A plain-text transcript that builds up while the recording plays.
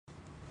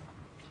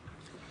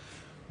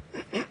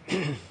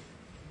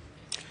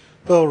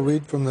I'll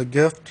read from the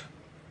Gift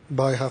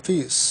by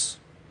Hafiz.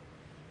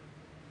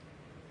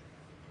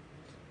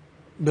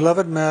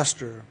 Beloved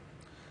Master,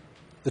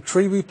 the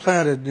tree we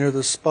planted near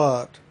the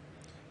spot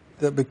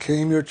that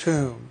became your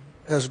tomb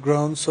has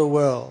grown so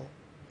well,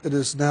 it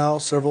is now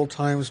several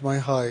times my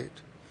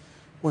height.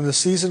 When the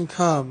season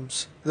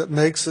comes that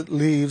makes its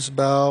leaves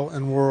bow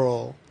and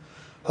whirl,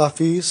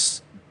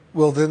 Hafiz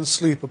will then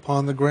sleep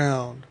upon the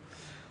ground,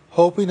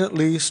 hoping at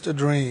least a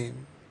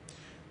dream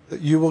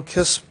that you will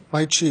kiss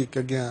my cheek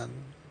again.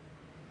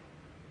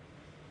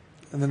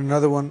 And then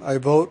another one, I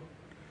vote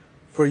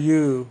for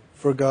you,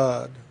 for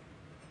God.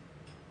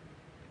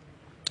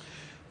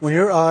 When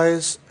your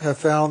eyes have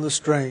found the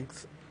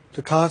strength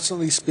to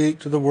constantly speak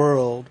to the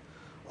world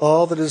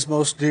all that is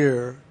most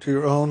dear to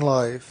your own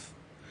life,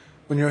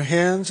 when your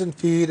hands and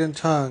feet and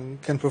tongue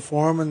can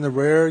perform in the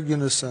rare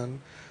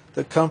unison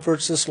that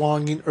comforts this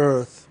longing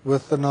earth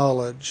with the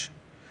knowledge,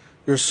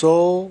 your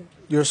soul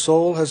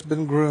has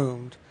been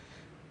groomed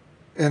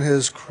in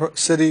his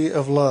city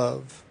of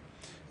love.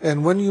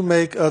 And when you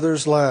make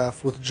others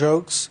laugh with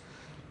jokes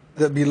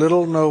that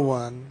belittle no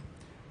one,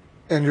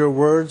 and your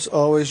words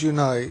always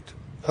unite,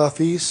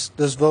 Hafiz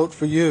does vote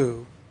for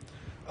you.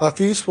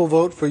 Hafiz will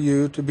vote for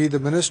you to be the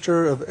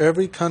minister of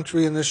every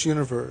country in this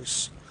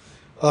universe.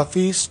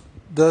 Hafiz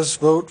does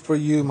vote for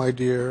you, my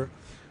dear.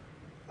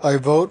 I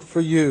vote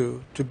for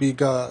you to be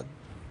God.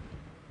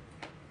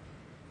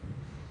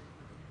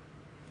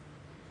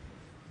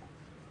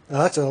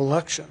 Now that's an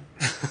election.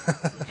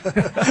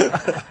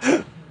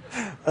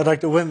 I'd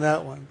like to win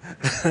that one.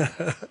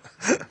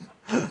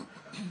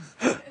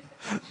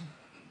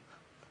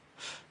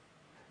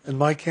 And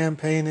my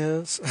campaign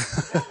is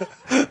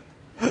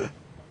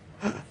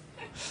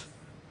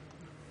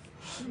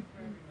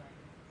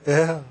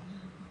yeah,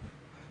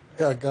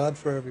 God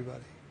for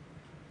everybody,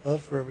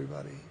 love for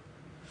everybody.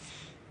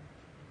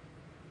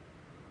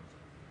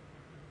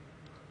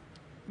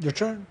 Your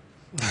turn.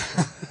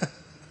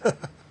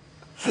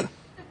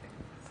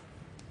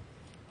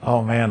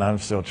 Oh man, I'm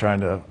still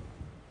trying to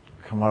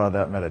come out of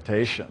that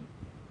meditation.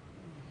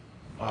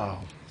 Wow.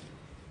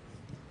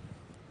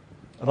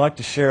 I'd like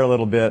to share a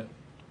little bit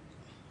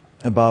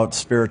about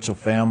spiritual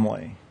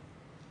family.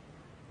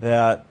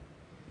 That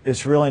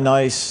it's really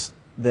nice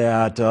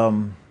that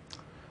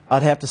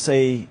I'd have to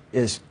say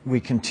is we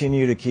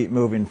continue to keep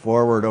moving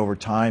forward over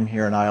time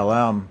here in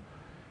ILM,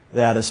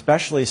 that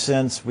especially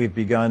since we've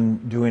begun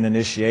doing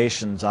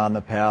initiations on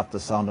the path to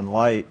sound and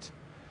light,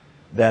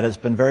 that it's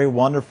been very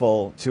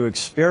wonderful to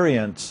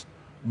experience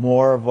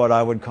more of what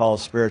I would call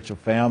spiritual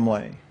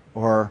family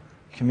or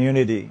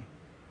community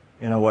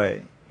in a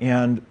way.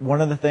 And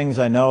one of the things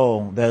I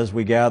know that as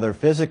we gather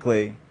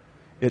physically,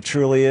 it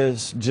truly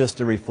is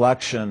just a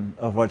reflection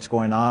of what's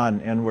going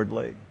on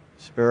inwardly,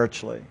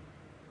 spiritually.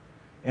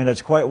 And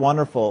it's quite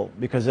wonderful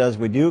because as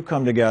we do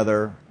come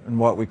together in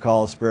what we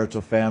call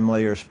spiritual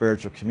family or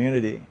spiritual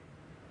community,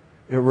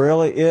 it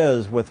really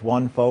is with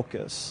one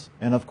focus.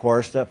 And of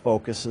course, that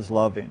focus is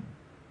loving.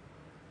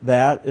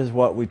 That is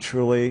what we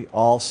truly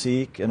all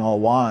seek and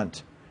all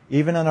want,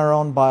 even in our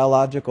own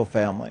biological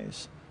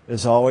families,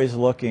 is always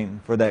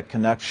looking for that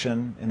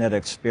connection and that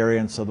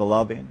experience of the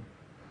loving.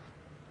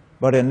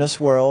 But in this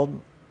world,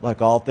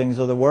 like all things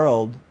of the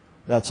world,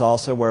 that's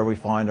also where we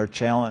find our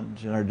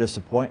challenge and our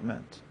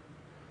disappointment.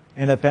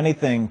 And if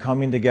anything,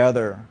 coming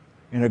together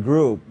in a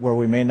group where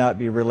we may not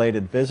be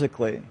related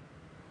physically,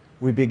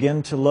 we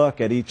begin to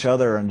look at each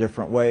other in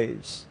different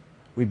ways.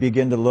 We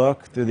begin to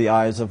look through the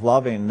eyes of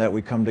loving that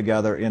we come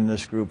together in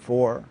this group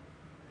for.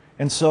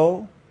 And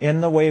so,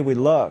 in the way we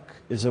look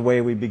is the way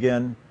we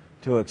begin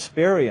to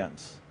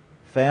experience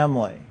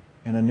family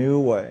in a new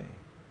way,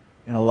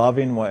 in a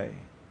loving way,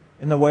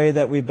 in the way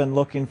that we've been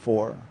looking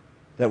for,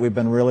 that we've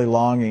been really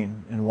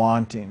longing and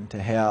wanting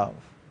to have.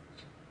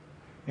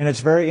 And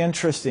it's very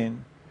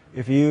interesting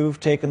if you've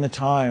taken the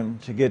time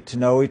to get to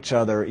know each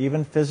other,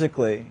 even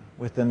physically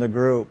within the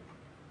group,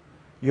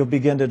 you'll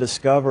begin to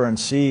discover and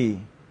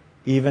see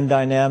even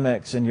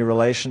dynamics in your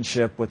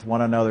relationship with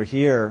one another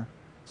here,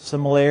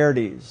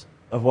 similarities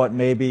of what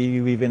maybe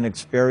you even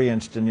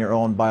experienced in your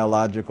own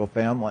biological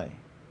family.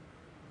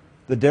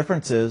 The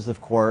difference is,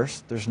 of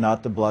course, there's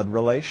not the blood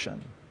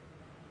relation,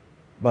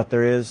 but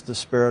there is the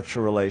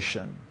spiritual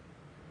relation.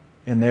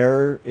 And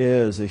there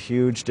is a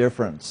huge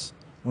difference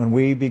when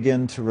we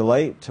begin to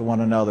relate to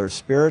one another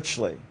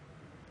spiritually.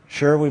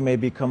 Sure, we may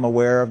become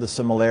aware of the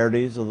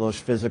similarities of those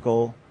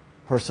physical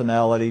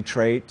personality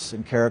traits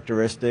and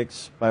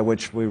characteristics by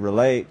which we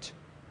relate,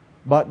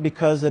 but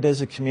because it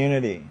is a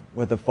community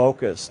with a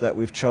focus that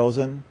we've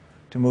chosen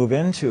to move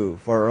into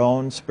for our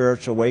own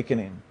spiritual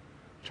awakening,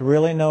 to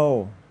really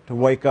know, to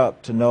wake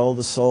up, to know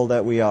the soul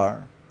that we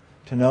are,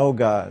 to know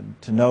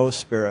God, to know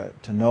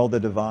Spirit, to know the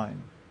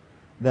divine,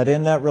 that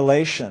in that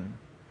relation,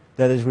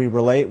 that as we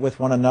relate with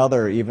one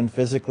another, even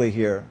physically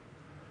here,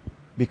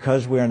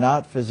 because we are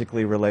not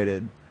physically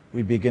related,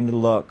 we begin to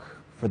look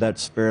for that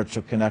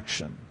spiritual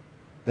connection,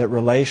 that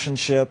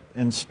relationship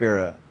in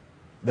spirit,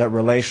 that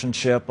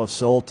relationship of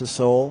soul to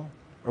soul,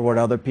 or what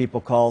other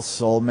people call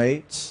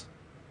soulmates,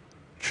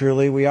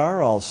 truly we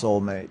are all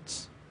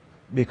soulmates,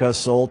 because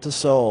soul to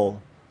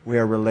soul we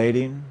are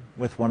relating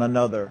with one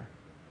another.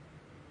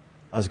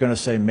 I was going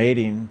to say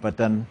mating, but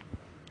then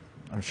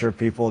I'm sure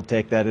people will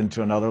take that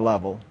into another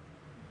level.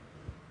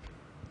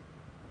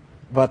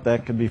 But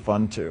that could be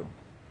fun too.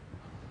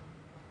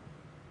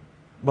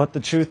 But the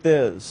truth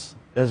is,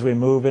 as we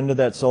move into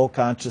that soul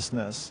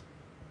consciousness,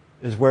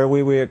 is where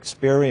we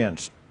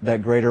experience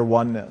that greater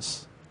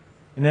oneness.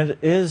 And it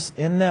is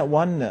in that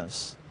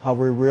oneness how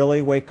we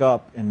really wake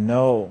up and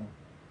know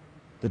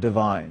the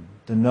divine,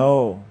 to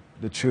know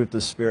the truth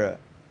of Spirit,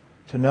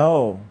 to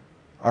know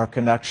our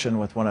connection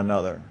with one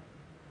another,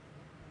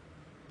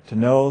 to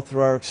know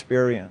through our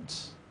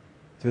experience,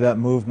 through that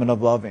movement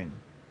of loving.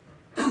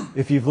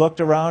 If you've looked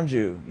around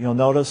you, you'll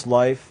notice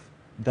life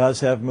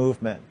does have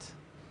movement.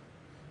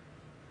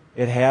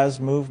 It has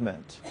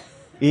movement.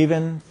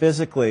 Even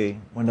physically,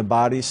 when the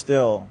body's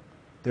still,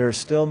 there's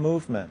still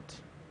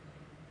movement.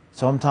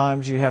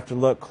 Sometimes you have to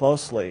look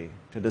closely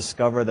to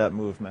discover that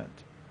movement.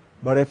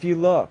 But if you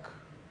look,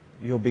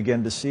 you'll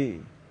begin to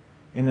see.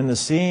 And in the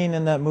seeing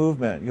in that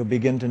movement, you'll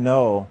begin to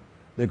know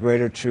the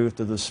greater truth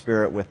of the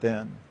Spirit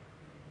within.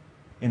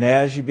 And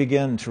as you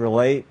begin to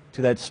relate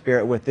to that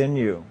Spirit within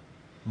you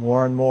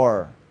more and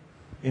more,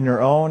 in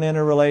your own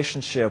inner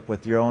relationship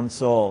with your own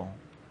soul,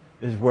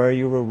 is where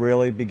you will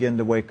really begin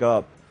to wake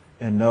up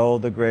and know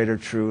the greater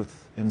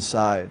truth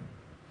inside.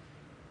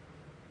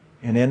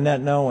 And in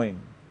that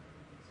knowing,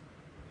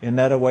 in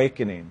that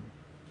awakening,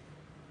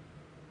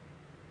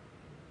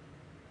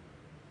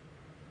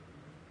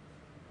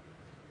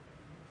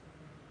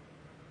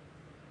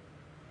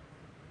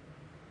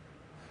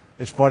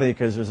 it's funny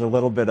because there's a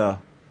little bit of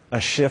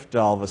a shift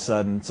all of a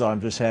sudden, so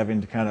I'm just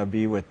having to kind of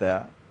be with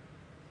that.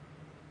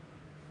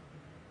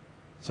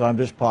 So I'm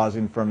just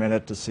pausing for a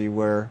minute to see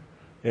where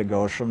it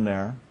goes from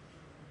there.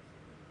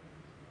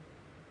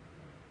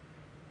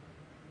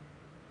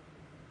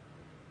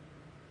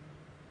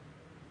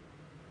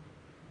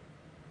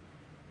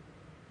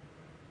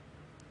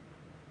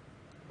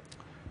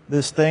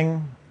 This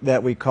thing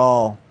that we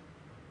call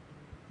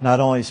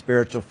not only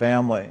spiritual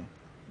family,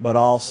 but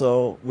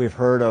also we've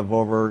heard of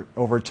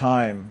over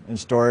time in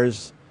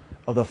stories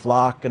of the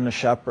flock and the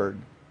shepherd.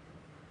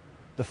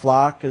 The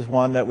flock is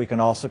one that we can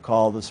also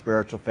call the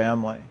spiritual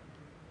family.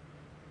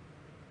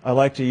 I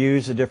like to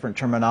use a different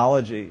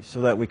terminology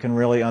so that we can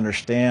really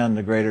understand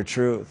the greater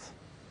truth.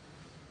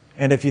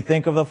 And if you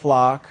think of the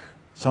flock,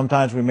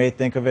 sometimes we may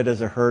think of it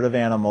as a herd of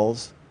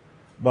animals,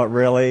 but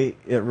really,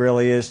 it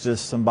really is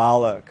just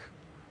symbolic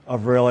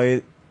of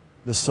really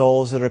the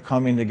souls that are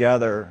coming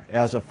together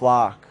as a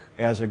flock,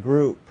 as a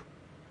group,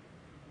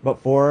 but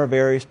for a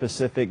very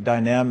specific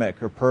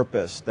dynamic or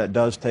purpose that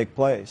does take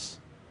place.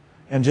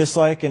 And just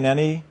like in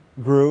any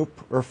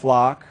group or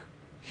flock,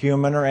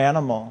 human or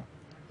animal,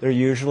 there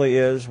usually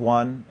is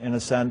one, in a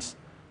sense,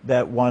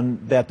 that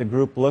the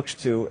group looks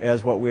to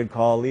as what we'd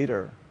call a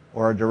leader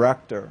or a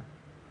director,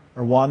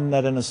 or one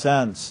that, in a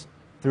sense,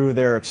 through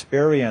their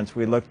experience,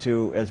 we look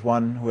to as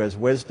one who has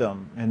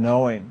wisdom and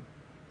knowing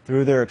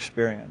through their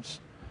experience,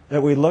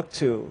 that we look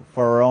to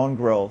for our own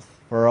growth,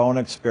 for our own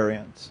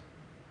experience,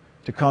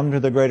 to come to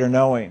the greater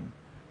knowing,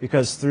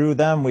 because through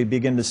them we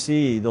begin to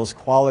see those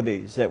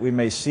qualities that we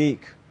may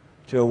seek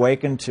to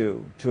awaken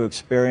to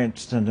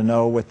experience and to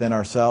know within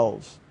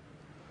ourselves.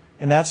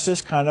 And that's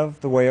just kind of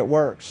the way it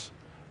works.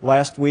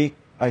 Last week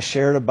I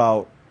shared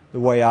about the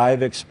way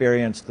I've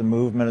experienced the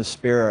movement of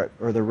Spirit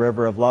or the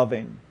river of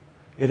loving.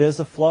 It is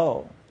a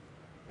flow.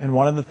 And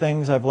one of the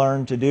things I've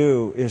learned to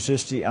do is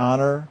just to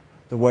honor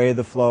the way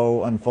the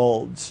flow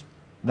unfolds.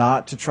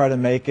 Not to try to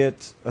make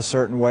it a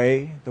certain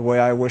way, the way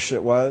I wish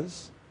it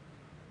was,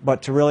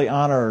 but to really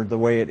honor the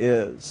way it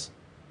is.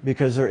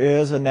 Because there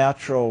is a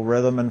natural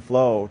rhythm and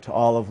flow to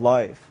all of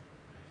life.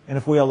 And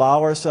if we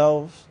allow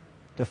ourselves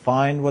to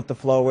find what the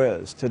flow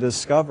is, to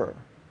discover,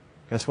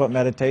 guess what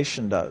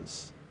meditation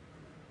does?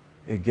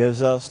 It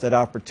gives us that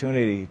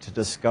opportunity to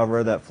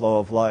discover that flow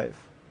of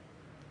life.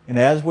 And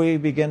as we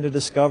begin to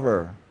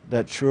discover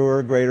that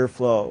truer, greater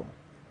flow,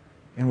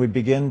 and we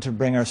begin to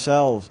bring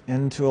ourselves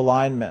into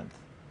alignment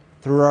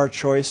through our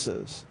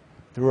choices,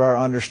 through our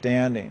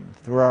understanding,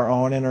 through our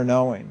own inner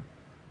knowing,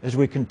 as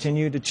we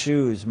continue to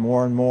choose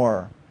more and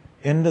more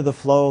into the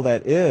flow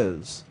that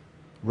is,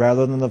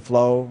 rather than the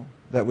flow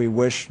that we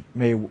wish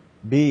may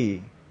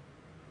be,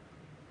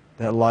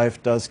 that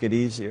life does get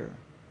easier.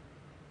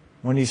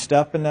 When you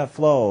step in that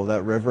flow,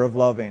 that river of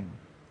loving,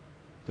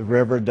 the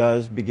river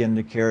does begin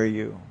to carry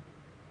you.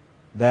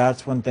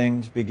 That's when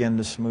things begin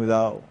to smooth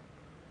out,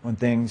 when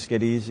things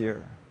get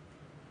easier,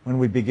 when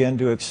we begin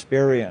to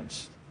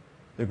experience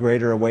the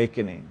greater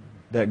awakening,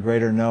 that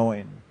greater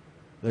knowing,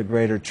 the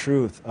greater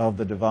truth of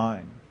the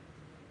divine.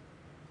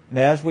 And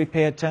as we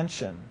pay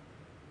attention,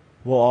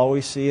 we'll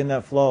always see in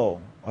that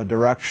flow a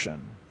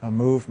direction, a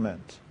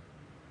movement.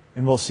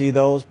 And we'll see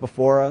those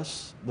before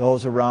us,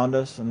 those around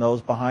us, and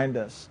those behind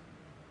us.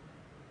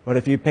 But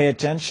if you pay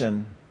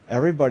attention,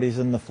 everybody's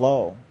in the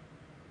flow.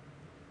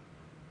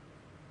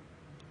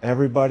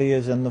 Everybody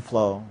is in the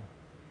flow.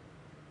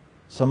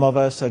 Some of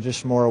us are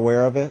just more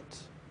aware of it.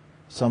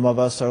 Some of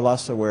us are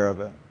less aware of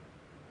it.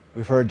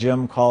 We've heard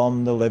Jim call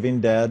them the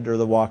living dead or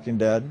the walking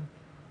dead.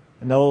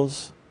 And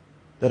those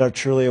that are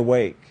truly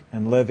awake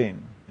and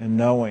living and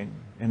knowing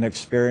and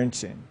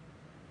experiencing,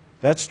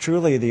 that's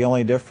truly the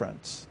only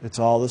difference. It's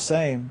all the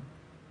same,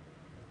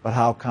 but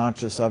how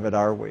conscious of it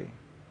are we?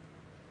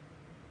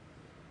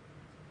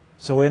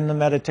 So in the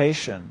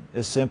meditation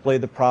is simply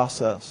the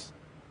process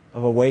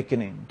of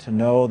awakening to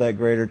know that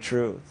greater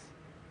truth.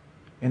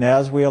 And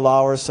as we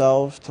allow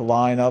ourselves to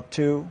line up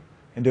to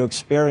and to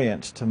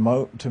experience, to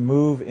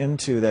move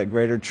into that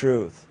greater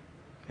truth,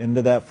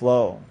 into that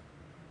flow,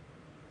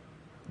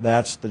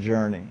 that's the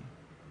journey.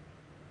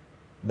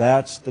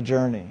 That's the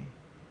journey.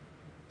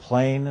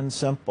 Plain and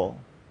simple.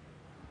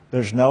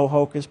 There's no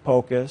hocus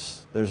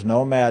pocus. There's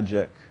no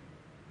magic.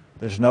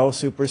 There's no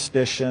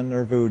superstition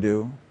or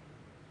voodoo.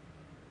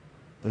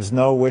 There's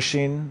no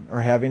wishing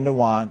or having to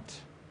want.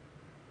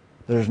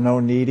 There's no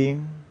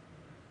needing.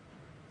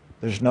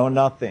 There's no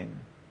nothing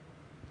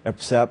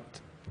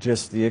except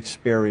just the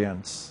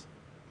experience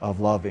of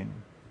loving.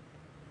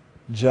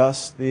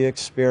 Just the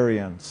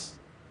experience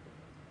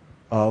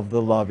of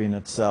the loving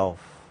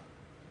itself.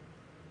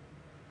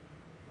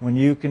 When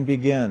you can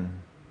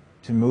begin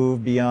to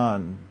move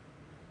beyond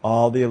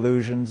all the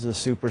illusions, the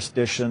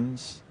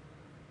superstitions,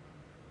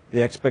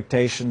 the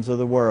expectations of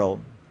the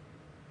world,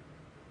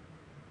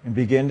 and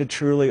begin to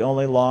truly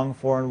only long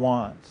for and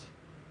want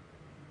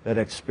that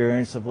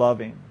experience of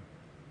loving,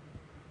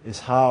 is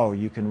how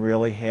you can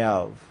really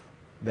have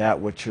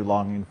that which you're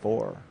longing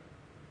for.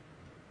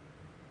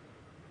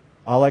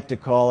 I like to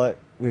call it,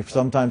 we've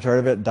sometimes heard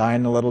of it,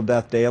 dying a little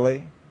death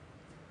daily.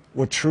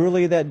 Well,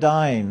 truly that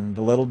dying,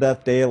 the little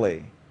death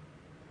daily,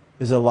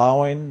 is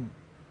allowing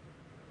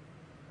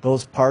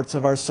those parts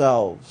of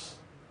ourselves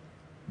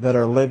that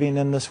are living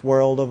in this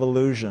world of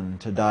illusion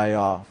to die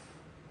off.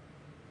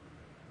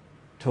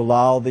 To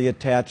allow the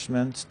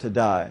attachments to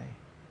die.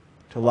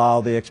 To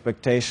allow the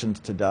expectations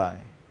to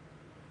die.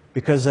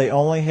 Because they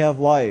only have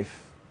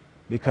life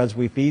because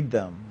we feed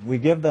them. We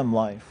give them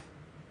life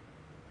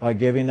by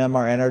giving them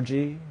our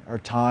energy, our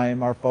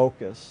time, our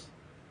focus.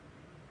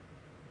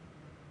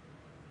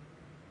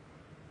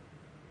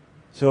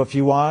 So if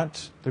you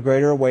want the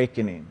greater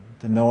awakening,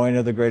 the knowing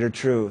of the greater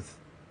truth,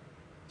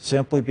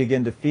 simply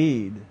begin to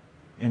feed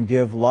and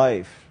give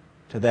life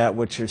to that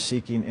which you're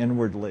seeking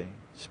inwardly,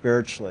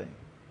 spiritually.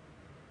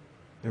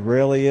 It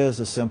really is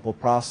a simple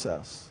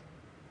process.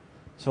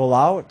 So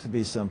allow it to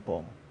be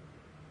simple.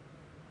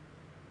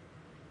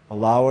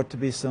 Allow it to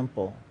be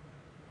simple.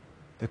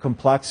 The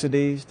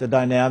complexities, the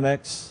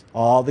dynamics,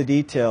 all the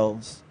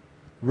details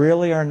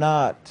really are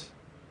not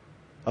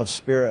of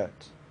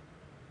spirit.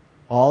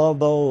 All of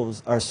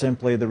those are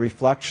simply the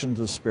reflections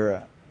of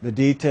spirit. The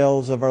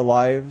details of our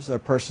lives, our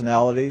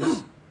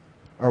personalities,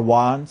 our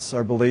wants,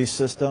 our belief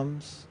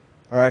systems,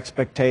 our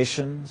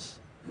expectations,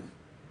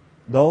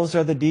 those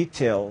are the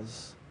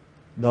details.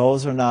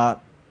 Those are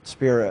not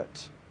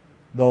spirit.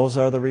 Those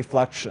are the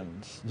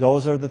reflections.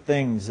 Those are the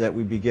things that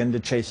we begin to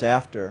chase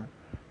after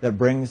that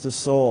brings the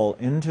soul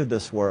into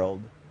this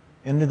world,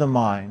 into the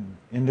mind,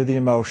 into the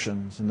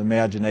emotions and the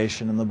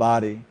imagination and the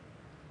body,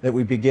 that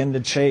we begin to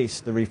chase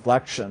the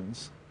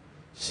reflections,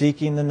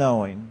 seeking the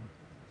knowing,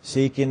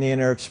 seeking the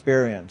inner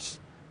experience,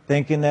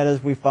 thinking that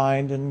as we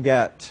find and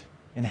get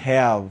and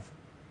have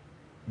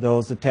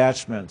those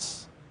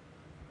attachments,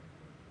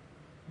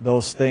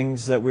 those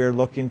things that we're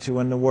looking to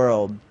in the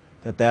world,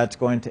 that that's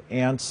going to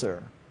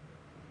answer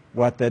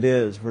what that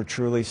is we're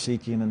truly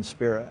seeking in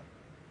spirit.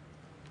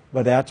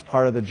 But that's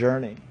part of the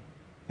journey.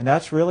 And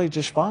that's really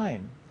just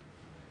fine.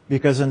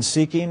 Because in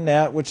seeking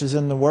that which is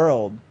in the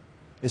world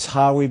is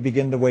how we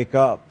begin to wake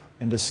up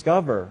and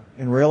discover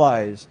and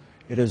realize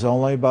it is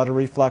only but a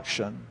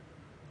reflection,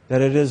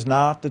 that it is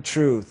not the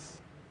truth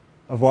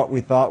of what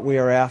we thought we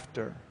are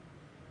after.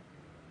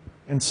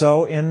 And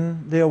so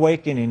in the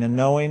awakening and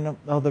knowing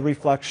of the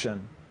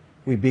reflection,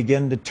 we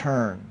begin to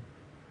turn.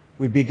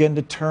 We begin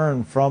to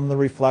turn from the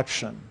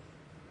reflection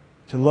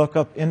to look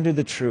up into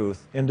the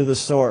truth, into the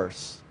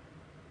source,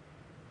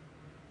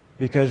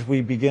 because we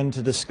begin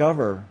to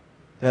discover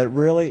that it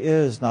really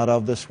is not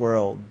of this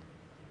world.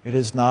 It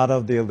is not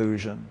of the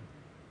illusion.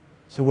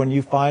 So when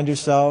you find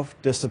yourself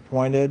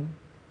disappointed,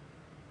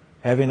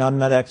 having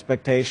unmet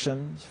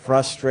expectations,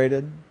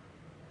 frustrated,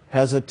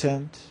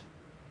 hesitant,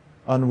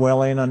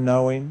 unwilling,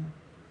 unknowing,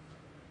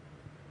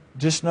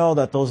 just know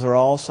that those are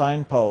all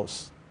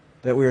signposts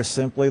that we are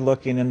simply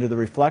looking into the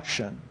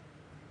reflection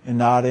and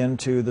not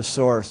into the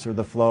source or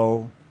the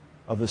flow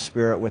of the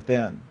spirit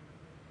within.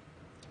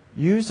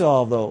 Use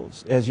all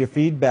those as your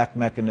feedback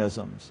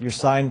mechanisms, your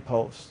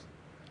signposts,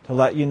 to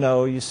let you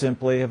know you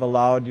simply have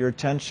allowed your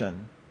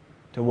attention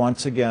to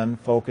once again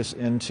focus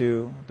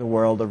into the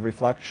world of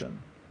reflection.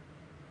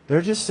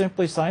 They're just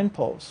simply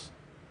signposts.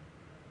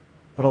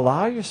 But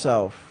allow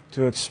yourself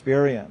to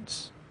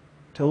experience,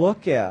 to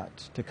look at,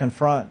 to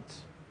confront,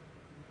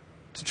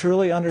 to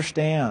truly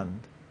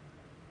understand,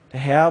 to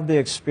have the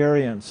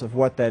experience of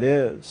what that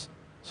is,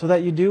 so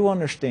that you do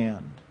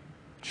understand.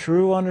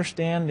 True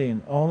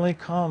understanding only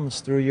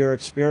comes through your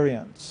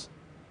experience.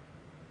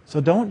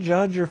 So don't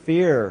judge or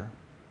fear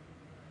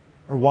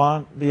or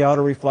want the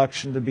outer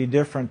reflection to be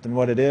different than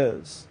what it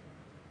is.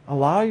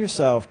 Allow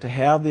yourself to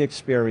have the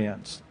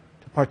experience,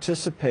 to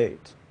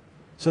participate,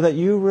 so that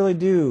you really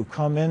do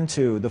come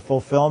into the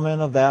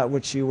fulfillment of that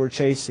which you were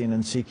chasing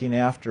and seeking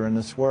after in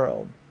this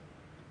world.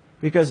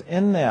 Because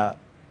in that,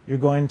 you're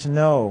going to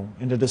know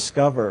and to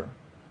discover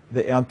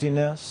the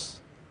emptiness,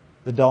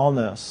 the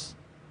dullness,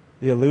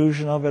 the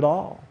illusion of it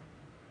all.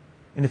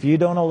 And if you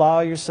don't allow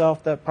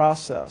yourself that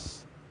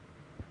process,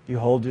 you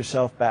hold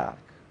yourself back.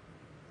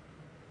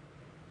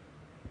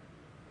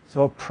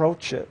 So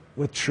approach it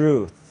with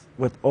truth,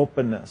 with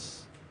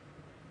openness,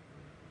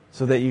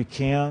 so that you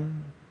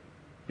can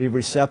be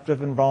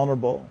receptive and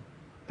vulnerable,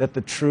 that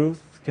the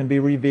truth can be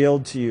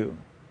revealed to you,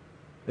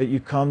 that you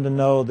come to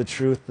know the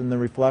truth in the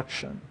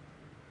reflection.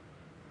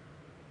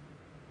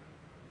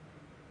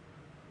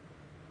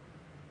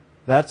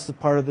 That's the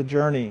part of the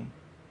journey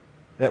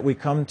that we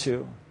come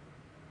to.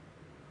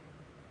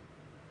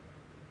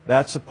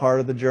 That's a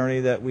part of the journey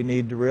that we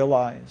need to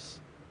realize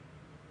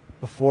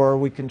before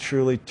we can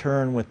truly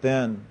turn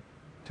within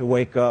to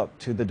wake up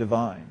to the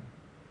divine.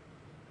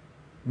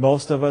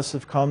 Most of us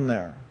have come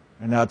there,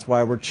 and that's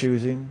why we're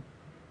choosing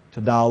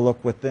to now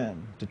look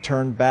within, to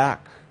turn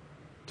back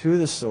to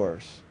the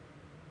source,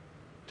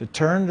 to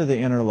turn to the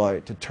inner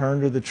light, to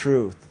turn to the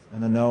truth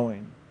and the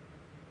knowing.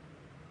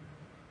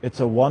 It's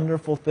a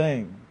wonderful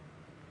thing.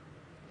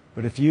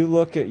 But if you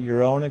look at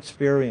your own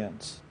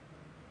experience,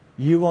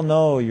 you will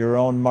know your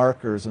own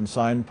markers and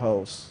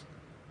signposts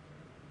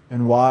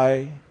and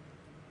why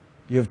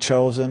you have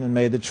chosen and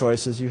made the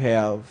choices you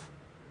have,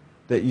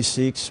 that you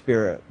seek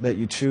spirit, that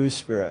you choose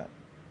spirit.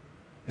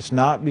 It's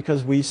not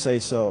because we say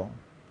so.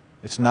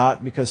 It's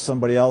not because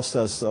somebody else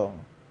says so.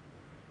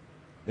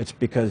 It's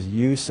because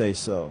you say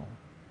so.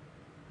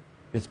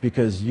 It's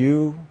because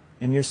you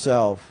in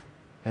yourself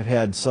have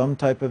had some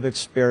type of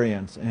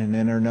experience in an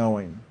inner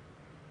knowing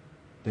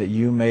that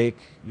you make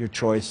your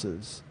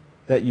choices,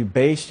 that you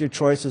base your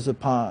choices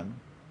upon.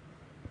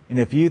 And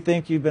if you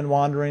think you've been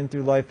wandering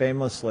through life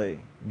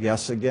aimlessly,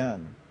 guess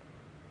again.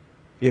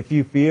 If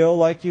you feel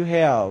like you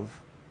have,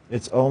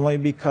 it's only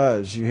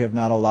because you have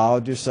not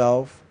allowed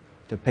yourself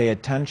to pay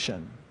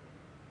attention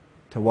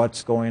to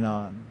what's going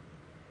on.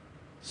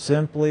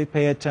 Simply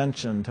pay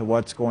attention to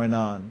what's going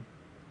on.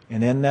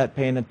 And in that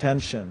paying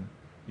attention,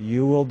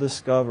 you will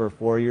discover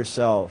for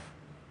yourself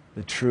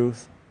the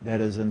truth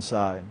that is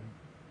inside,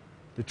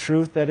 the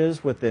truth that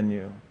is within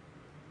you,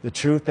 the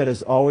truth that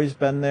has always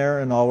been there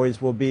and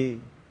always will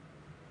be.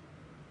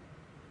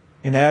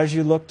 And as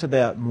you look to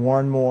that more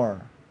and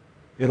more,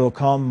 it'll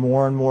come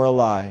more and more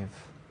alive.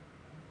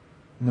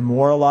 And the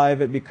more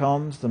alive it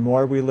becomes, the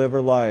more we live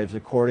our lives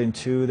according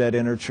to that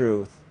inner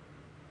truth.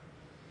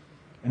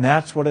 And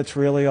that's what it's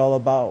really all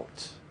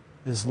about,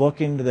 is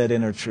looking to that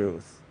inner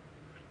truth,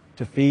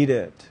 to feed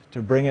it,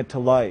 to bring it to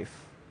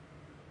life,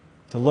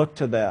 to look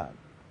to that,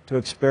 to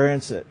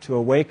experience it, to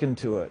awaken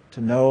to it, to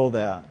know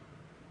that.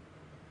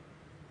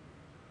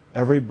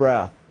 Every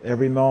breath,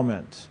 every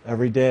moment,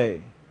 every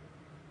day,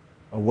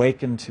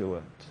 awaken to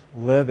it,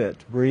 live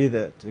it, breathe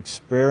it,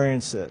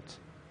 experience it.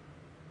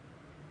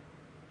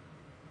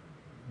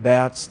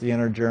 That's the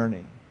inner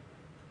journey.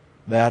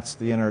 That's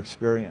the inner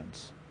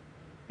experience.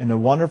 And the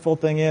wonderful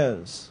thing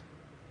is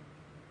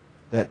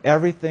that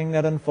everything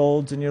that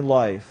unfolds in your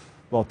life,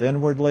 both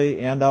inwardly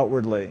and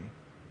outwardly,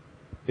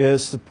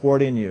 is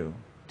supporting you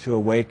to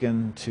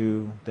awaken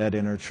to that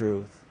inner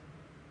truth.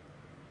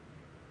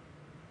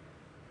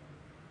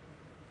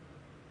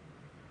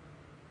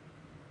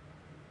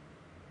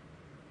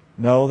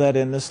 Know that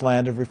in this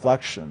land of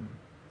reflection,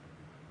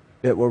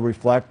 it will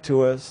reflect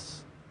to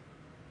us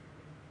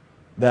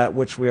that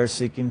which we are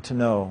seeking to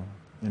know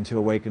and to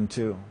awaken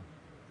to.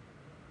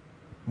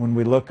 When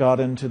we look out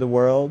into the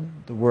world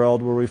will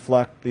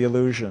reflect the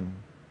illusion.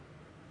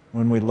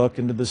 When we look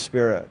into the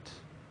Spirit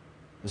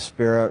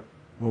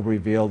will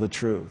reveal the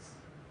truth.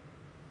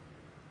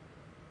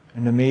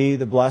 And to me,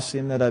 the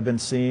blessing that I've been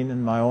seeing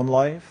in my own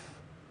life,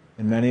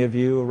 and many of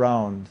you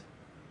around,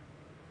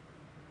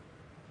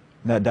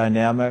 that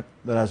dynamic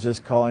that I was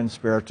just calling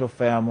spiritual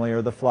family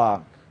or the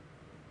flock,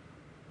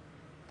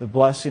 the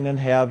blessing in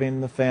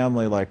having the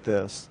family like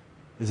this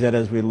is that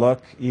as we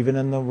look, even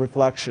in the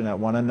reflection at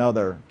one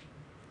another,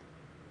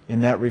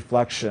 in that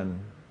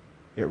reflection,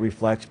 it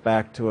reflects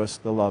back to us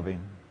the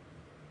loving.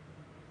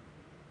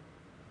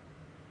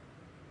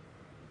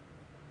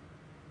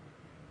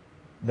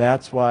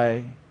 That's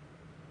why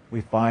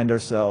we find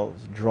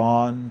ourselves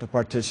drawn to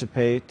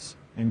participate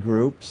in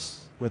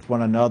groups with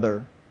one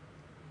another,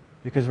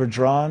 because we're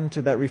drawn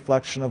to that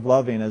reflection of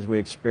loving as we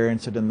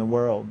experience it in the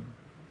world.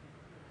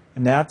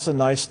 And that's a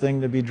nice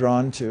thing to be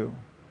drawn to,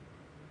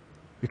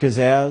 because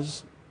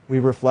as we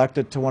reflect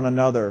it to one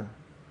another,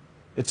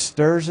 it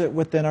stirs it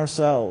within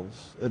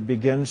ourselves. It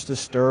begins to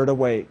stir it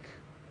awake.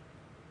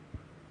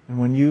 And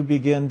when you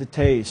begin to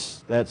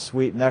taste that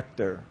sweet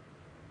nectar,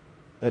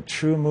 that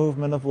true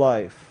movement of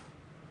life,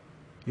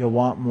 you'll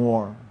want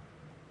more.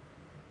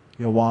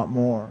 You'll want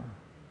more.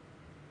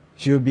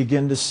 So you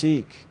begin to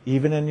seek,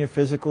 even in your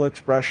physical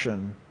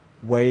expression,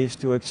 ways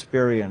to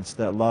experience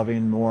that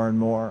loving more and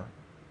more.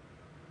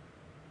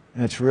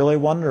 And it's really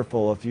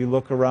wonderful if you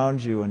look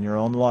around you in your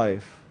own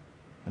life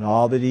and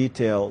all the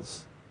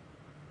details.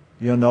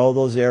 You'll know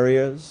those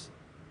areas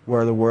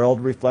where the world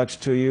reflects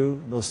to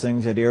you, those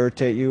things that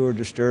irritate you or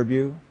disturb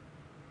you.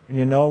 And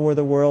you know where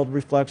the world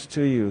reflects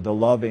to you, the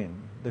loving,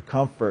 the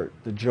comfort,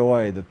 the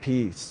joy, the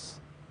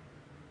peace.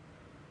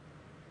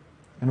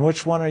 And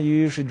which one are you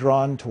usually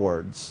drawn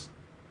towards?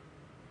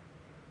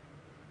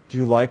 Do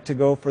you like to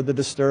go for the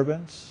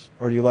disturbance,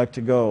 or do you like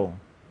to go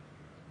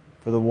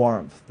for the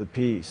warmth, the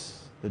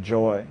peace, the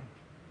joy?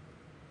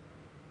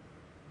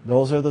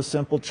 Those are the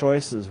simple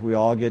choices we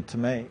all get to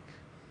make.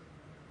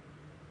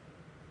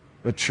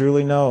 But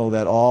truly know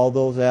that all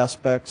those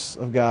aspects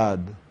of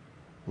God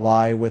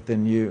lie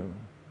within you.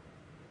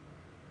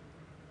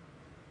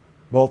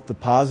 Both the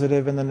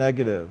positive and the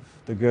negative,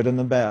 the good and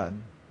the bad,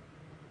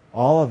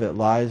 all of it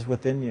lies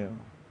within you.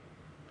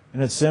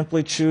 And it's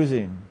simply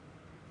choosing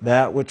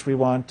that which we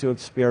want to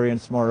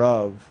experience more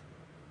of,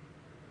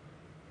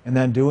 and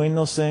then doing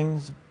those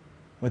things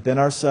within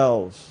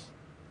ourselves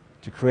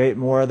to create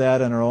more of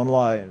that in our own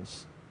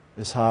lives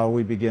is how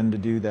we begin to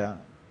do that.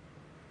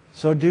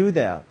 So do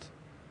that.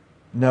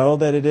 Know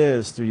that it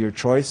is through your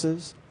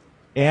choices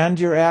and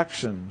your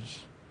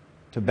actions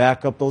to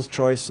back up those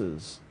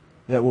choices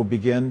that will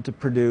begin to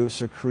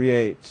produce or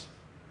create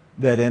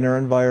that inner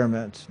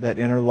environment, that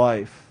inner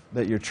life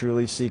that you're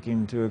truly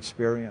seeking to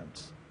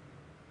experience.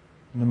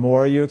 And the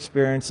more you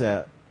experience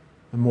that,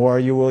 the more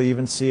you will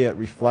even see it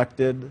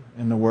reflected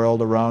in the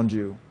world around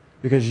you,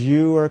 because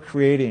you are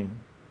creating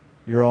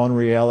your own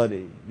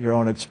reality, your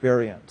own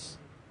experience.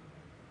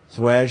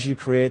 So as you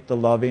create the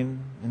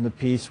loving and the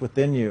peace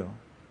within you,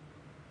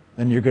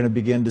 then you're going to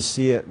begin to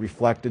see it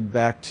reflected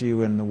back to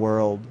you in the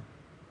world,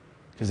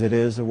 because it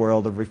is a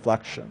world of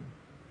reflection.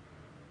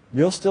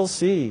 You'll still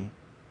see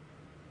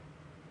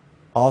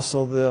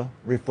also the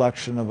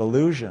reflection of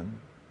illusion,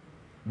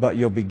 but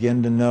you'll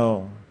begin to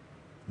know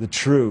the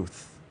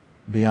truth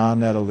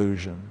beyond that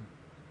illusion,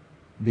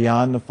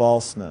 beyond the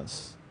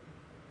falseness,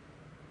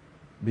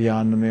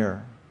 beyond the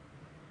mirror.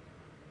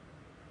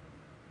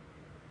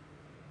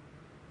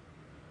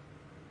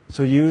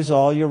 So use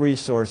all your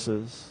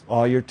resources,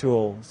 all your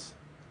tools.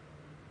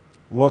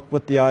 Look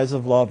with the eyes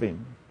of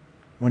loving.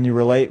 When you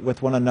relate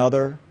with one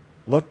another,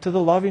 look to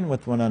the loving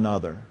with one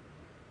another.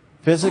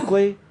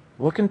 Physically,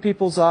 look in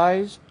people's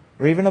eyes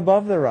or even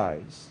above their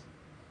eyes.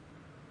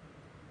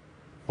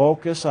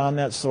 Focus on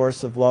that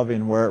source of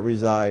loving where it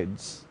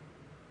resides.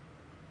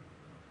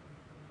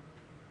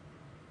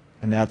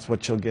 And that's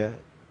what you'll get.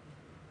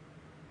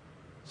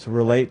 So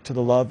relate to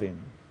the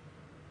loving.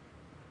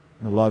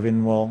 The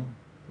loving will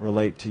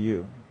relate to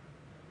you.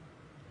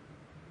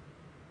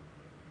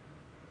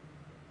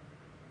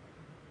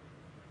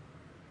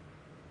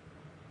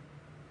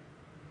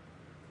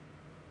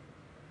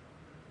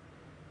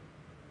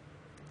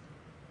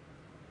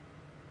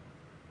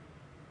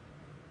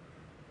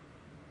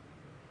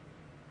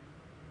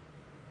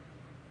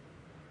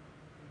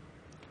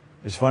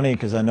 It's funny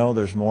because I know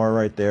there's more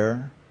right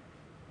there.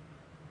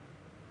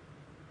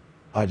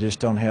 I just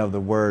don't have the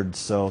words,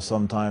 so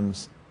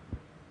sometimes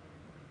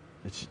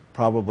it's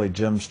probably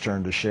Jim's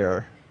turn to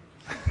share.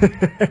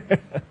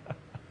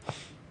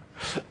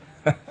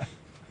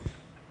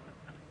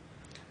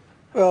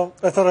 Well,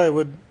 I thought I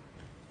would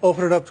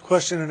open it up to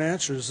question and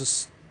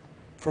answers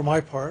for my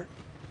part.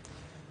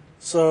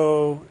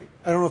 So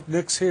I don't know if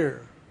Nick's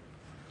here.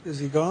 Is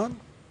he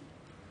gone?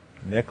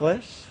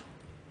 Nicholas?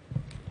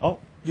 Oh.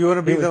 You want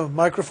to be the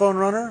microphone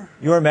runner?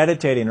 You were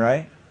meditating,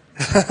 right?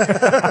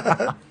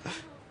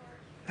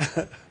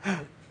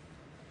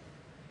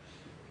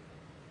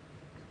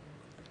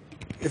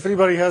 If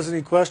anybody has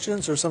any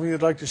questions or something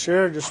you'd like to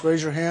share, just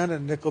raise your hand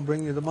and Nick will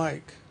bring you the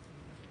mic.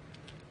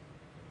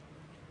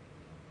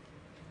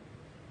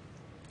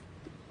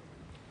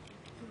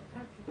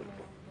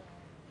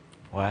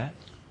 What?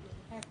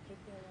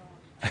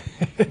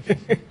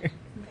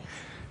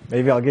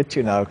 Maybe I'll get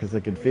you now because I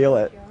can feel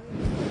it.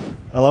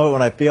 I love it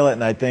when I feel it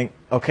and I think,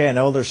 okay, I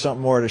know there's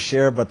something more to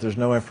share, but there's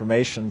no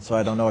information, so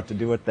I don't know what to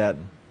do with that.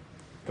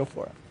 Go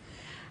for it.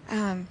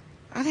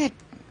 I've had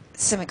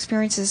some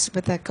experiences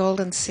with the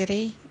Golden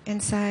City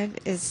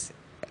inside. Is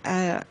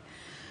there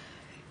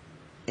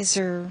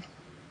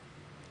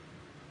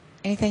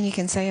anything you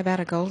can say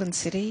about a Golden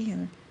City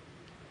and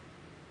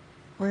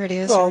where it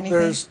is or anything?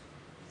 Well, there's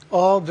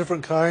all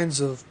different kinds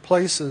of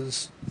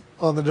places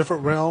on the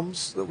different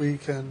realms that we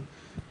can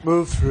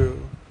move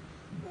through.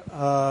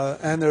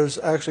 And there's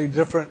actually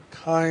different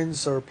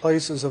kinds or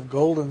places of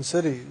golden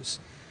cities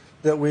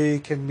that we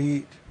can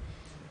meet.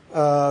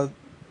 The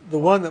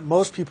one that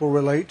most people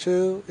relate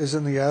to is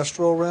in the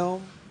astral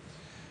realm.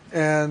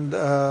 And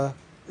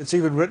it's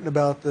even written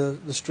about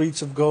the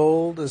streets of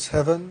gold as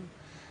heaven.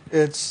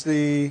 It's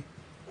the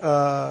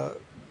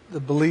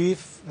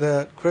belief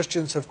that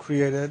Christians have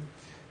created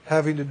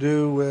having to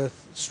do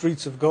with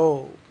streets of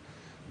gold.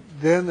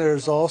 Then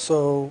there's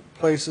also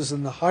places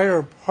in the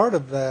higher part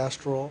of the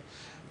astral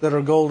that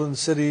are golden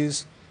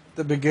cities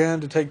that began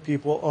to take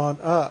people on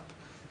up,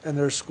 and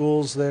there's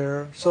schools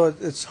there. So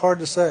it's hard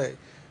to say,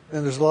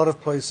 and there's a lot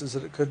of places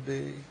that it could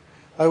be.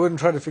 I wouldn't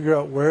try to figure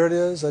out where it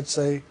is. I'd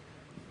say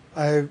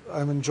I'm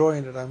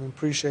enjoying it, I'm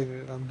appreciating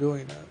it, I'm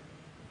doing it.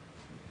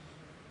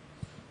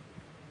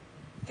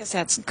 I guess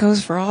that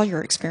goes for all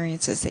your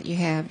experiences that you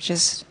have.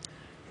 Just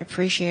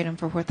appreciate them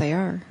for what they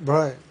are.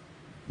 Right.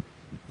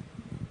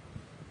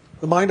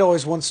 The mind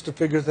always wants to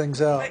figure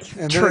things out,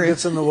 and then it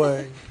gets in the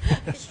way.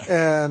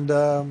 And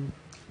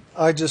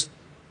I just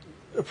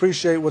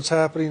appreciate what's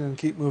happening and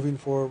keep moving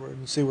forward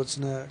and see what's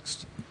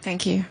next.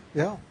 Thank you.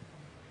 Yeah.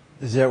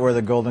 Is that where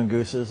the golden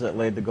goose is that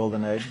laid the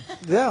golden egg?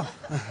 Yeah.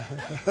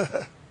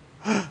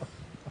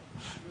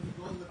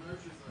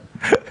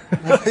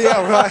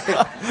 Yeah,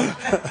 right.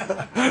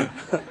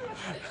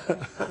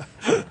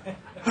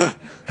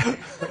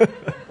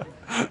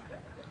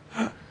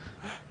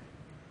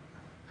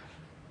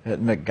 At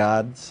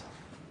McGod's?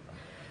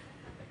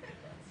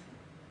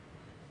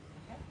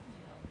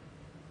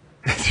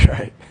 That's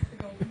right.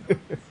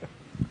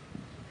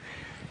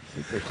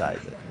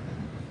 Supersize it.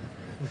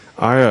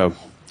 I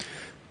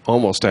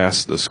almost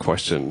asked this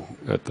question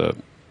at the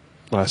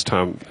last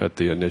time at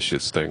the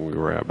initiates thing we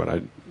were at, but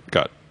I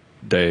got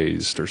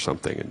dazed or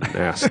something and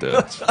asked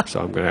it.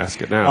 So I'm going to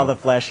ask it now. All the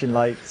flashing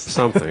lights.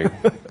 Something.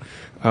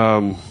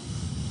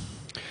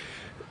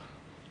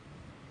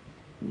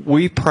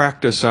 We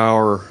practice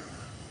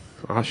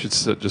I should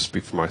just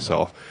speak for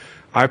myself.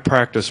 I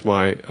practice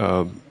my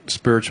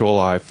spiritual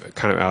life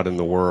kind of out in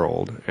the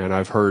world, and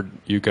I've heard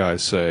you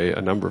guys say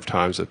a number of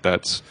times that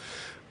that's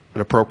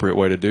an appropriate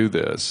way to do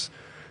this.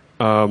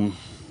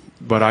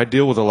 But I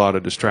deal with a lot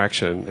of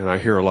distraction, and I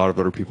hear a lot of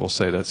other people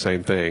say that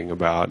same thing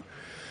about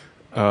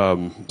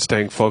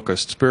staying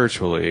focused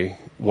spiritually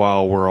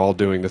while we're all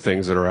doing the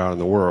things that are out in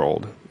the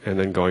world, and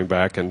then going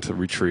back into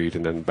retreat,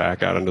 and then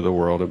back out into the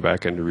world and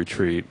back into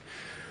retreat.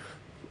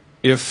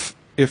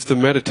 If the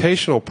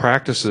meditational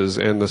practices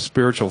and the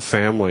spiritual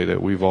family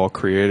that we've all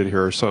created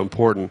here are so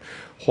important,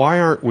 why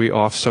aren't we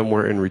off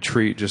somewhere in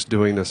retreat just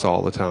doing this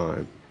all the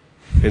time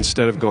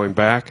instead of going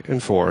back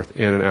and forth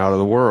in and out of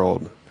the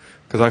world?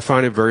 Because I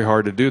find it very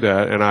hard to do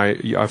that, and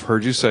I've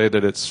heard you say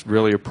that it's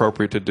really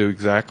appropriate to do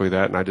exactly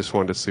that, and I just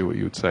wanted to see what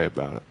you would say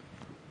about it.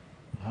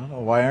 I don't know.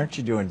 Why aren't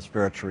you doing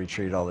spiritual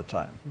retreat all the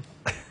time?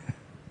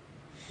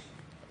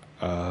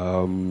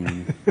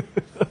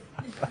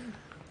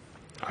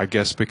 I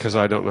guess because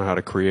I don't know how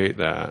to create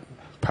that,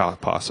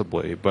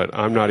 possibly. But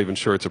I'm not even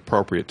sure it's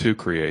appropriate to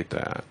create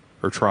that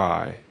or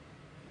try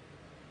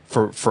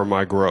for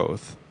my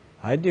growth.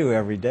 I do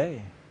every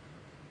day.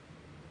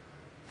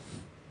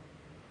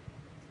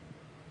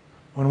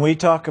 When we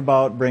talk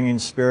about bringing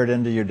spirit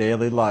into your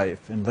daily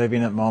life and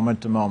living it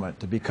moment to moment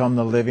to become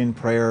the living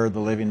prayer,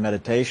 the living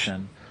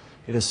meditation,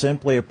 it is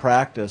simply a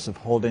practice of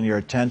holding your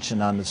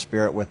attention on the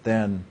spirit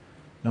within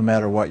no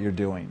matter what you're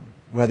doing.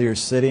 Whether you're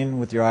sitting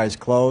with your eyes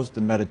closed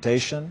in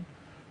meditation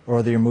or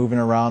whether you're moving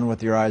around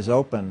with your eyes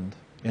opened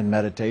in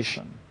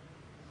meditation.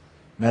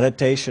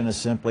 Meditation is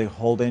simply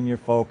holding your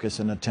focus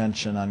and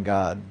attention on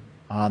God,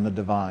 on the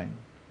divine.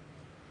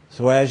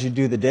 So as you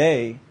do the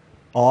day,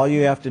 all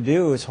you have to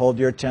do is hold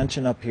your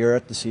attention up here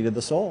at the seat of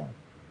the soul.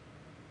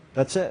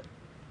 That's it.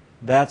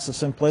 That's the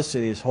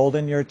simplicity, is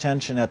holding your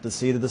attention at the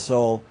seat of the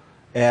soul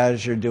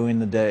as you're doing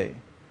the day.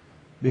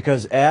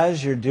 Because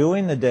as you're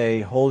doing the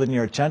day, holding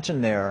your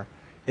attention there,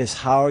 is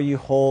how you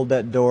hold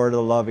that door to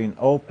the loving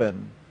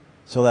open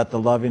so that the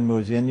loving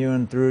moves in you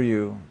and through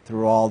you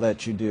through all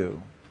that you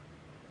do.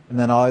 And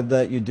then all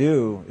that you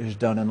do is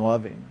done in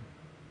loving.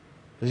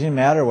 It doesn't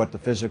matter what the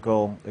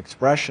physical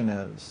expression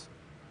is.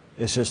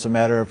 It's just a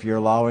matter if you're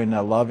allowing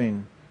that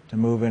loving to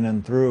move in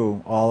and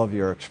through all of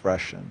your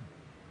expression.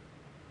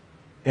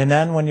 And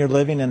then when you're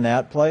living in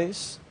that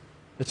place,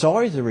 it's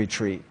always a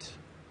retreat,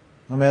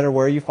 no matter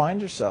where you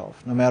find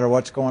yourself, no matter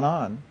what's going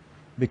on,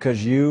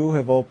 because you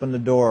have opened the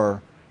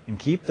door and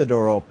keep the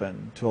door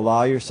open to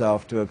allow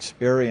yourself to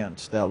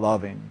experience that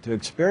loving, to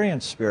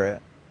experience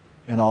spirit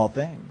in all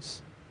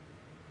things.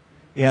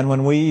 And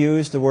when we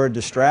use the word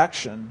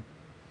distraction,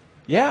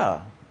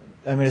 yeah,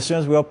 I mean, as soon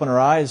as we open our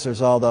eyes,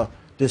 there's all the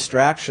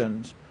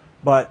distractions.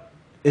 But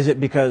is it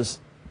because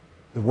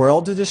the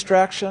world's a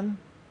distraction,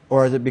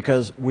 or is it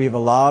because we've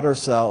allowed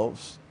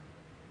ourselves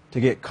to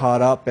get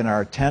caught up in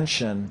our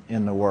attention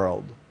in the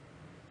world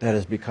that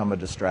has become a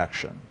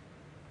distraction?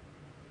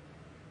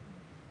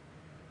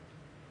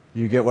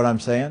 You get what I'm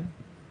saying?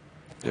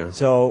 Yeah.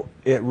 So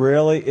it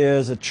really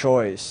is a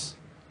choice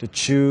to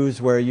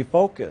choose where you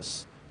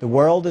focus. The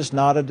world is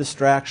not a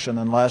distraction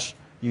unless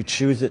you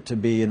choose it to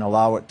be and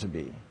allow it to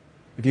be.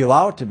 If you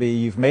allow it to be,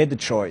 you've made the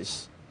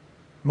choice.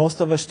 Most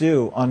of us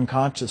do,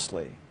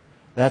 unconsciously.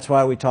 That's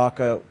why we talk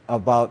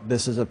about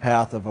this as a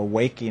path of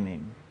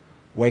awakening.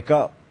 Wake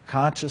up,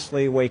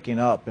 consciously waking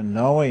up and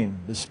knowing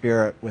the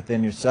spirit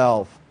within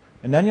yourself.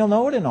 And then you'll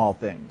know it in all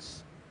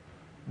things.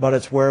 But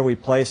it's where we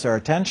place our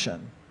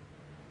attention.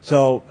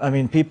 So, I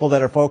mean, people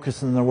that are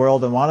focused in the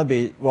world and want to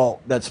be,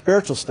 well, that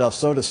spiritual stuff's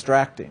so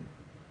distracting.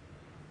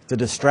 It's a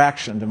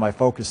distraction to my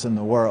focus in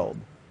the world.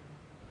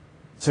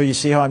 So you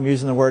see how I'm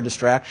using the word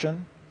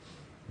distraction?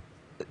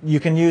 You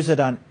can use it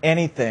on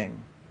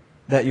anything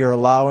that you're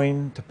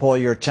allowing to pull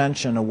your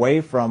attention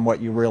away from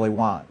what you really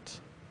want,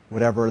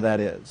 whatever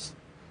that is.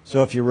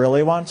 So if you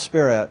really want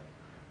spirit,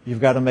 you've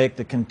got to make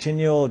the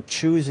continual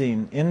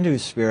choosing into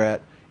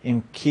spirit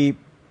and keep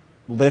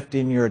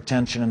lifting your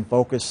attention and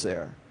focus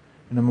there.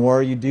 And the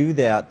more you do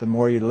that, the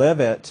more you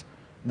live it,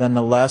 then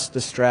the less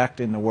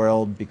distracting the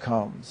world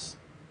becomes.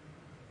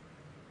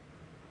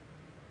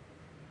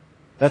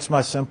 That's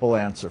my simple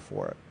answer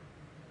for it.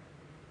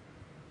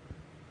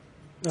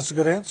 That's a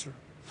good answer.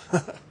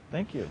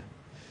 Thank you.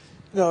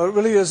 No, it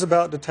really is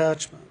about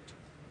detachment.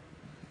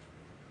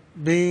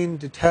 Being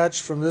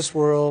detached from this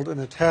world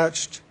and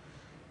attached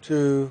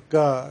to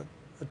God,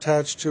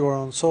 attached to our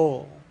own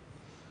soul.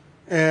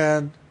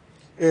 And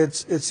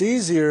it's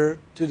easier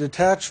to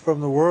detach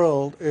from the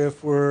world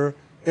if we're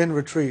in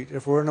retreat,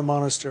 if we're in a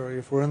monastery,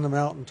 if we're in the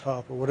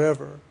mountaintop or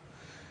whatever.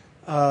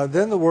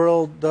 Then the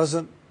world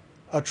doesn't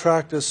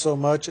attract us so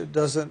much. It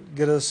doesn't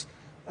get us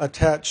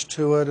attached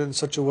to it in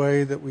such a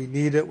way that we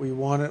need it, we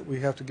want it,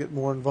 we have to get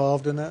more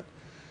involved in it.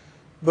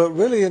 But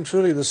really and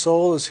truly, the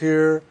soul is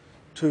here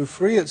to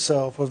free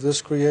itself of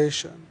this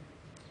creation.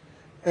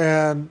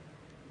 And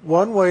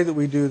one way that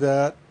we do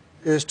that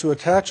is to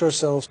attach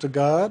ourselves to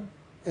God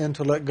and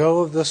to let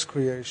go of this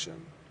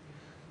creation,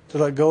 to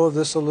let go of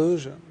this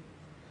illusion.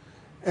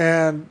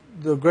 And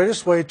the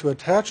greatest way to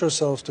attach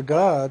ourselves to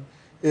God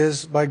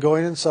is by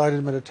going inside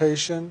in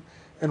meditation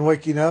and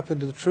waking up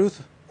into the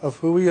truth of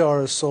who we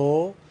are as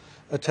soul,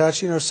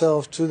 attaching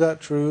ourselves to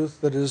that truth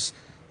that is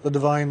the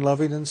divine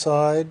loving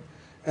inside,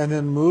 and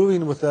then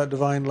moving with that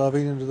divine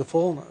loving into the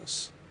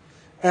fullness.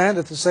 And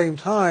at the same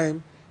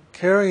time,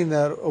 carrying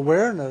that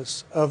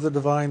awareness of the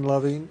divine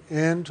loving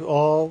into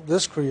all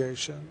this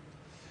creation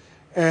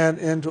and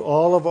into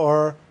all of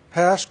our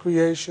past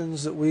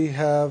creations that we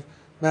have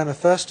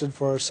manifested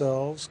for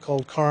ourselves,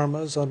 called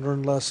karmas,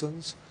 unearned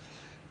lessons,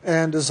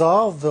 and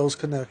dissolve those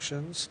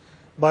connections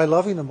by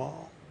loving them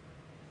all.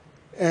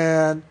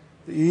 And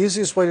the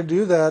easiest way to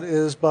do that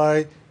is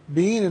by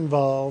being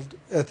involved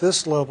at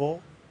this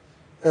level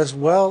as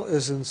well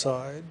as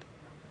inside,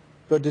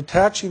 but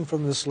detaching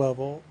from this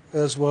level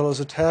as well as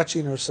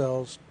attaching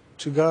ourselves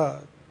to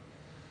God.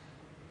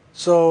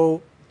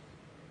 So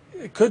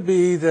it could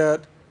be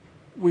that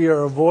we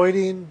are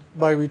avoiding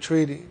by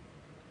retreating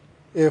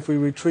if we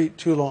retreat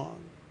too long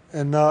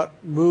and not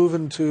move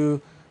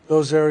into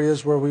those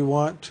areas where we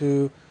want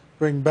to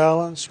bring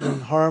balance, bring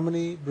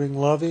harmony, bring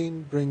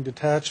loving, bring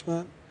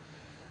detachment.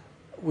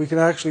 We can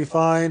actually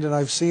find, and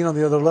I've seen on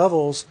the other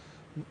levels,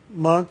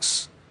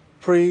 monks,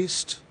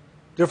 priests,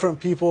 different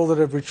people that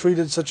have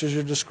retreated, such as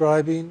you're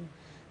describing,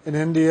 in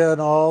India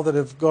and all, that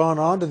have gone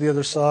on to the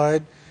other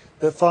side,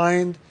 that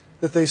find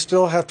that they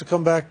still have to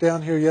come back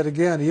down here yet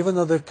again, even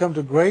though they've come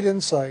to great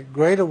insight,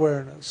 great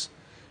awareness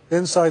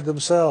inside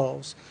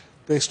themselves.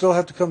 They still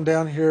have to come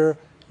down here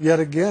yet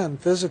again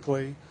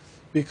physically,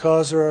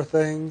 because there are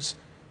things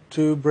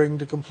to bring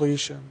to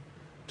completion,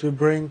 to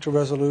bring to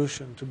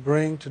resolution, to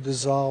bring to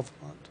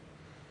dissolvement,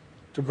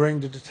 to bring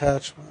to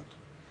detachment.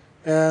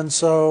 And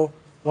so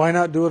why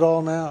not do it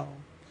all now?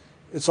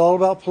 It's all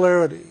about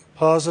polarity,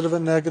 positive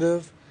and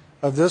negative,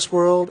 of this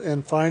world,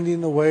 and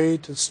finding a way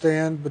to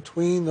stand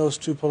between those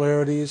two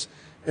polarities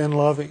in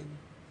loving,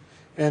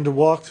 and to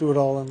walk through it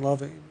all in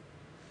loving.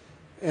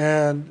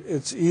 And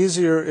it's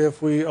easier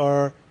if we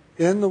are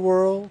in the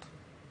world,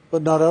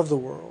 but not of the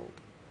world.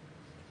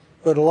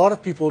 But a lot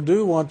of people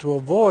do want to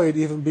avoid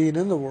even being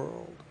in the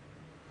world.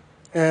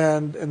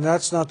 And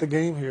that's not the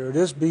game here. It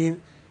is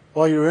being,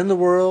 while you're in the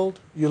world,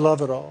 you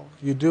love it all.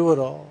 You do it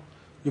all.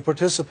 You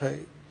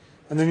participate.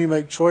 And then you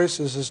make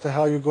choices as to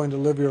how you're going to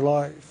live your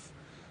life,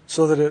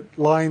 so that it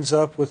lines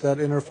up with that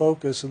inner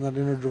focus and that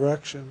inner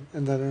direction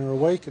and that inner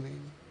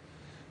awakening.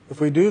 If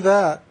we do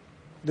that,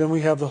 then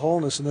we have the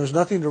wholeness, and there's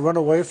nothing to run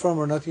away from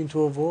or nothing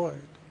to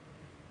avoid.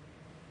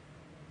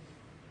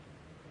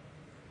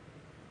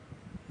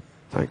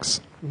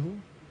 Thanks. Mm-hmm.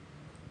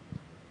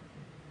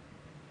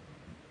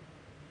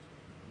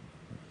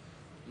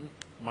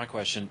 My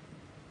question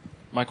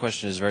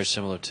is very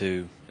similar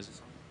to.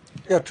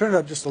 Yeah, turn it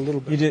up just a little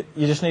bit.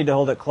 You just need to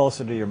hold it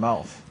closer to your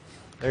mouth.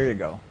 There you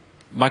go.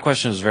 My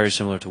question is very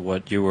similar to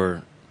what you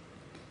were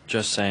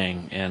just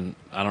saying, and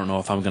I don't know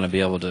if I'm going to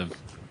be able to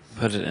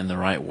put it in the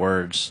right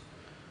words.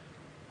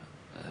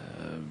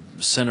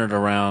 Centered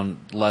around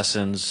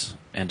lessons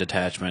and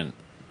detachment.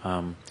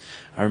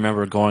 I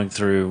remember going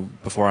through,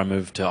 before I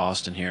moved to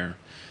Austin here,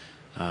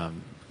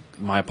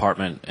 my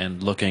apartment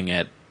and looking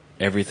at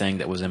everything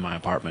that was in my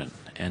apartment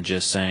and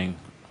just saying,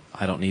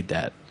 I don't need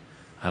that.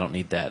 I don't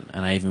need that.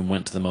 And I even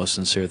went to the most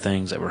sincere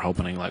things that were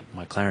opening, like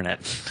my clarinet.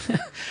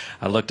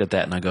 I looked at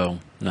that and I go,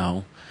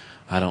 no,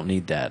 I don't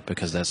need that,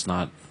 because that's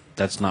not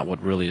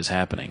what really is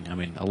happening. I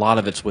mean, a lot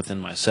of it's within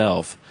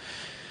myself.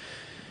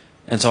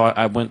 And so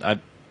I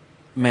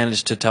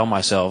managed to tell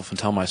myself and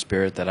tell my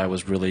spirit that I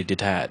was really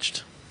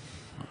detached.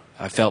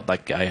 I felt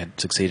like I had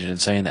succeeded in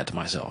saying that to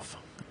myself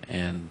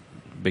and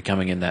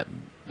becoming in that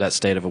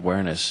state of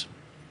awareness.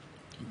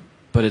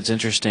 But it's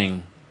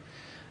interesting.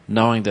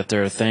 knowing that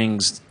there are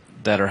things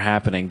that are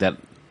happening that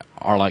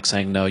are like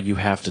saying, no, you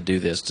have to do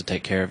this to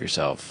take care of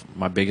yourself.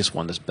 My biggest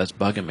one that's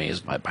bugging me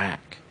is my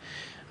back.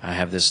 I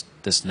have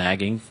this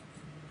nagging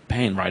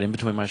pain right in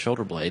between my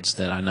shoulder blades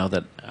that I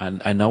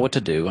know what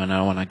to do. I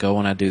know when I go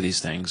and I do these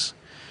things,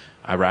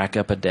 I rack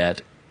up a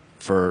debt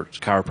for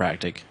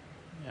chiropractic,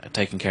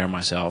 taking care of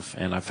myself,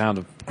 and I found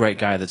a great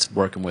guy that's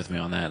working with me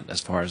on that as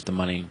far as the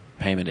money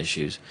payment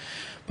issues.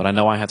 But I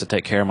know I have to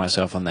take care of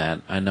myself on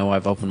that. I know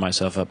I've opened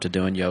myself up to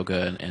doing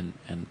yoga,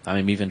 and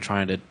I'm even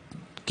trying to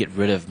get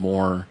rid of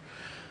more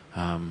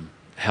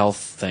health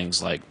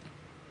things like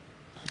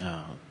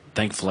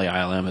thankfully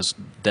ILM has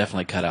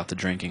definitely cut out the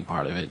drinking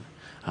part of it.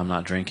 I'm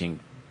not drinking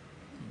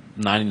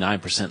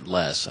 99%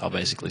 less, I'll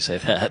basically say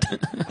that.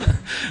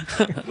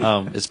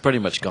 It's pretty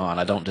much gone.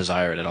 I don't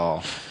desire it at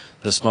all.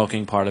 The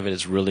smoking part of it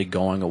is really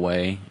going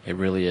away. It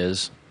really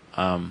is.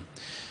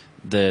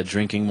 The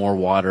drinking more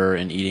water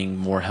and eating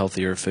more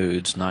healthier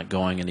foods, not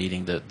going and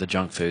eating the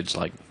junk foods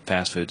like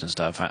fast foods and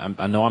stuff.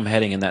 I know I'm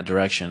heading in that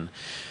direction.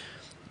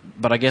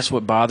 But I guess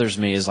what bothers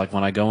me is like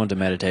when I go into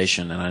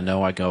meditation, and I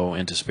know I go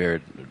into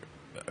spirit,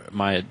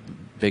 my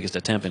biggest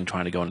attempt in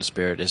trying to go into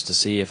spirit is to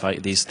see if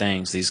these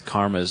things, these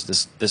karmas,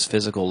 this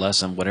physical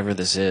lesson, whatever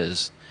this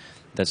is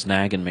that's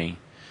nagging me,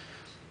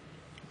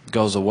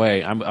 goes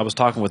away. I was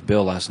talking with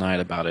Bill last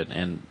night about it,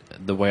 and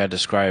the way I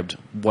described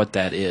what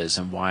that is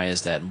and why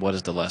is that and what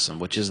is the lesson,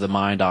 which is the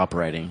mind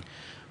operating.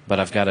 But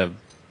I've got to,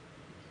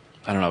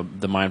 I don't know,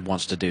 the mind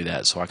wants to do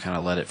that, so I kind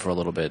of let it for a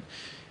little bit.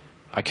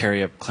 I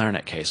carry a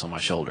clarinet case on my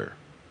shoulder.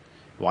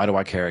 Why do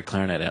I carry a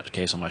clarinet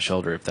case on my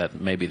shoulder if that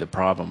may be the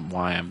problem,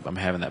 why I'm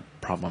having that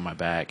problem on my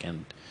back?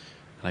 And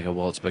I go,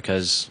 well, it's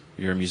because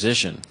you're a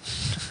musician.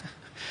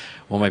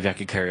 Well, maybe I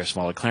could carry a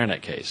smaller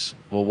clarinet case.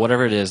 Well,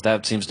 whatever it is,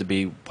 that seems to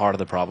be part of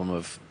the problem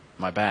of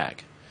my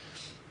back.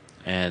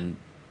 And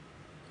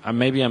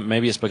maybe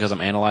it's because I'm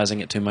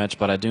analyzing it too much,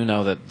 but I do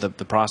know that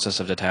the process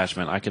of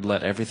detachment, I could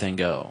let everything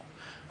go.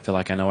 I feel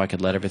like I know I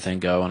could let everything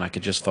go and I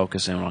could just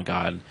focus in on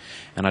God.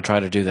 And I try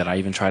to do that. I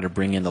even try to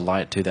bring in the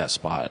light to that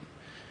spot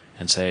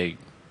and say,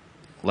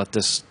 let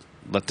this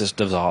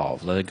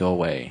dissolve, let it go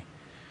away.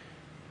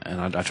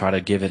 And I try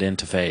to give it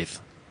into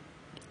faith.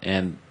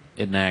 And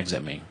it nags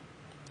at me.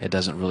 It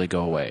doesn't really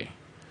go away.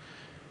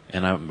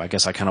 And I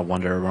guess I kind of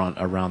wonder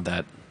around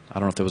that. I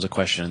don't know if there was a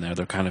question in there.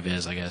 There kind of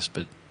is, I guess.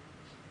 But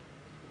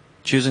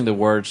choosing the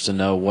words to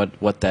know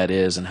what that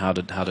is and how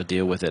to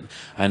deal with it.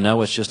 I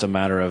know it's just a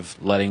matter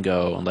of letting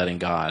go and letting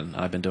God. And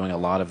I've been doing a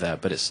lot of that,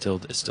 but it's still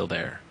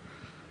there.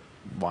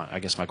 Why, I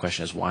guess my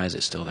question is, why is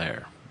it still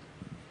there?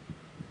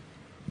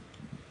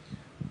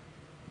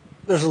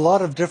 There's a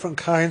lot of different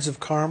kinds of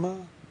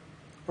karma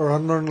or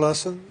unlearned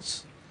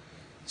lessons.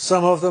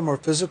 Some of them are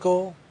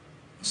physical.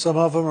 Some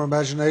of them are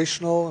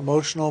imaginational,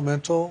 emotional,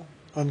 mental,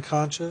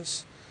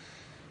 unconscious.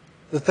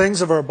 The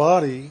things of our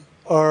body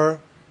are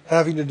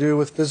having to do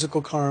with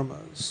physical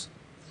karmas.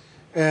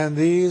 And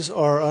these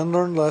are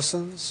unlearned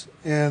lessons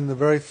in the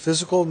very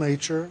physical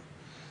nature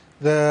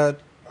that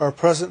are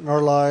present in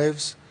our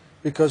lives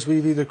because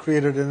we've either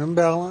created an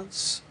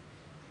imbalance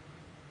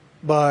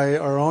by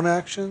our own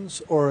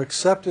actions or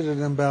accepted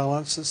an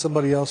imbalance that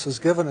somebody else has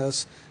given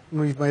us and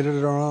we've made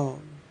it our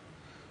own.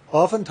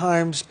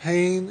 Oftentimes,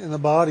 pain in the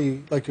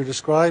body, like you're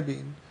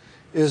describing,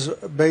 is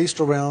based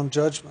around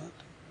judgment.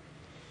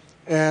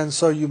 And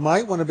so you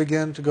might want to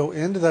begin to go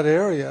into that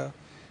area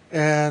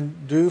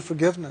and do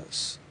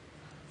forgiveness.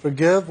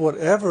 Forgive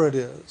whatever it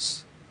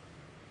is,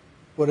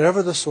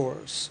 whatever the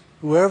source,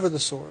 whoever the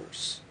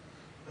source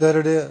that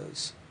it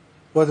is,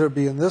 whether it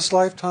be in this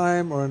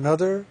lifetime or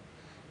another,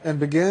 and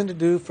begin to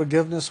do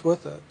forgiveness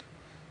with it.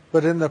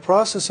 But in the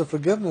process of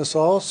forgiveness,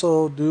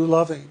 also do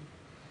loving.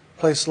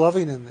 Place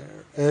loving in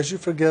there. As you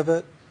forgive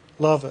it,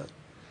 love it.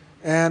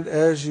 And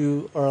as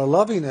you are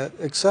loving it,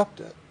 accept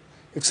it.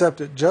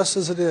 Accept it just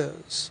as it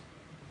is.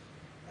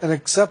 And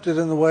accept it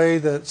in the way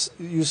that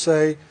you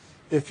say,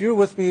 if you're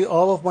with me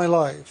all of my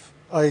life,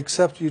 I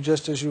accept you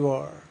just as you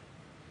are.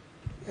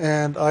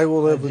 And I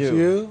will live with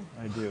you.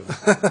 I do.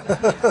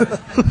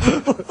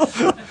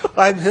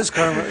 I'm his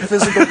karma,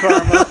 physical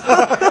karma.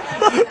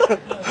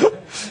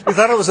 You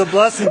thought it was a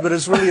blessing, but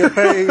it's really a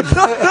pain.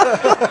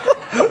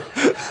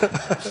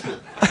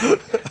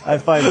 I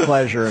find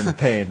pleasure in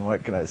pain.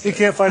 What can I say? You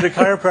can't find a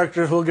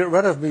chiropractor who'll get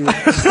rid of me.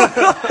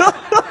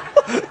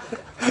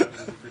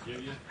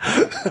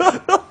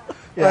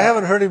 Yeah. I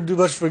haven't heard him do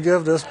much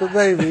forgiveness, but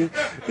maybe.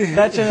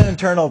 That's an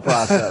internal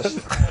process.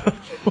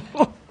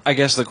 I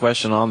guess the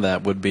question on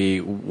that would be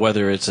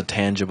whether it's a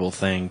tangible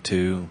thing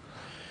to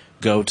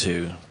go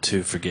to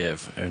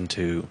forgive and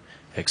to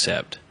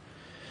accept.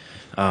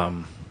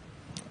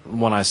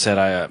 When I said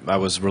I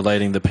was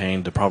relating the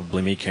pain to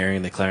probably me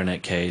carrying the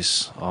clarinet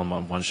case on my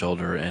one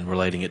shoulder and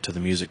relating it to the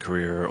music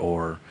career,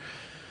 or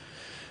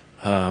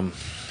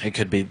it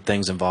could be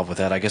things involved with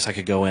that. I guess I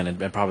could go in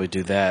and probably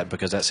do that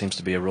because that seems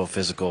to be a real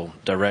physical,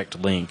 direct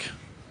link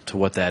to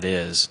what that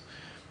is.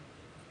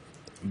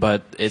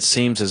 But it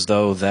seems as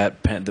though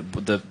that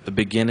the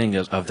beginning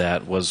of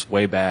that was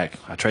way back.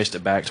 I traced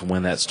it back to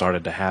when that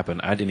started to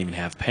happen. I didn't even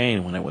have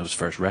pain when it was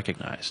first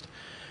recognized.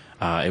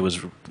 It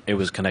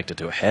was connected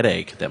to a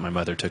headache that my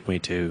mother took me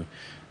to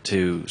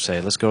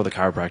say, let's go to the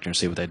chiropractor and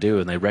see what they do.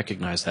 And they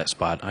recognized that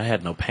spot. I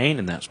had no pain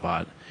in that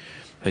spot,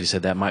 but he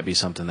said that might be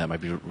something that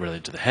might be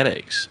related to the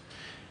headaches.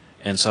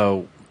 And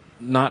so,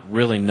 not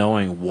really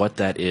knowing what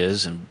that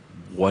is and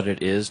what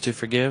it is to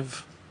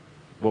forgive,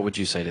 what would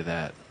you say to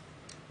that?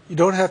 You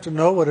don't have to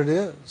know what it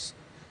is.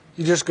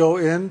 You just go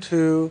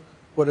into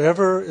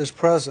whatever is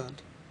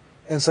present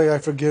and say, I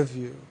forgive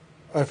you.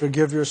 I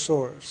forgive your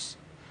source.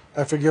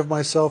 I forgive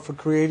myself for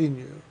creating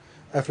you.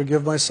 I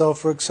forgive myself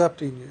for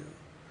accepting you.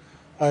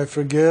 I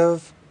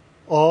forgive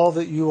all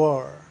that you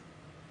are.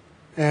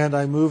 And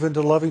I move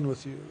into loving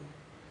with you.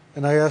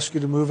 And I ask you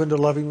to move into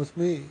loving with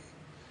me.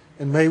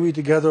 And may we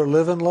together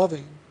live in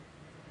loving.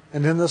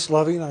 And in this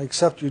loving, I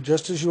accept you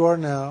just as you are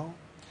now.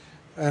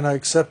 And I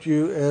accept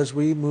you as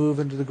we move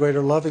into the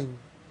greater loving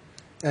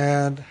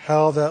and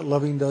how that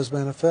loving does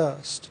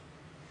manifest.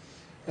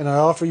 And I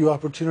offer you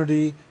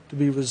opportunity to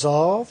be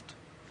resolved,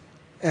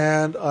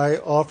 and I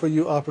offer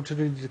you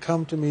opportunity to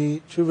come to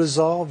me to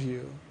resolve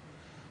you,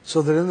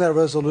 so that in that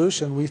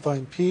resolution we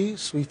find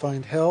peace, we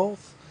find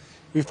health,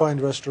 we find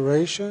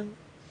restoration,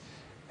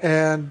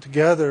 and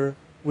together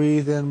we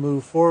then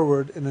move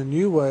forward in a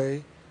new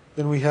way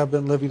than we have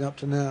been living up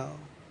to now.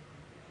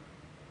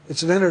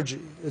 It's an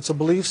energy. It's a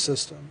belief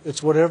system.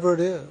 It's whatever it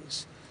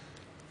is.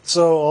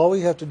 So all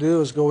we have to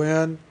do is go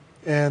in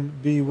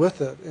and be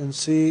with it and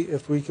see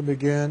if we can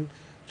begin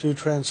to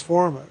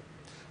transform it.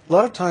 A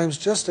lot of times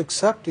just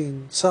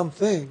accepting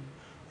something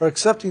or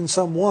accepting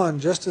someone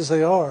just as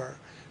they are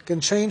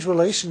can change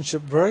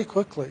relationship very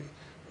quickly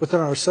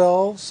within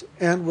ourselves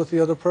and with the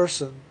other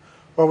person,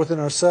 or within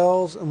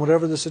ourselves and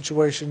whatever the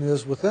situation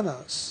is within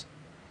us.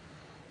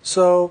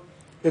 So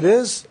it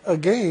is a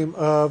game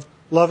of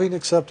loving,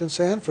 acceptance,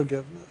 and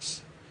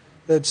forgiveness.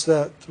 It's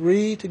that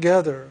three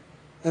together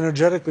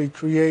energetically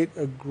create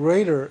a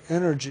greater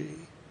energy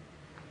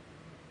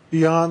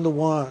beyond the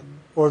one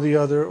or the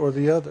other or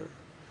the other.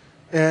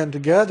 And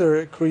together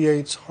it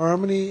creates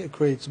harmony, it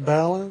creates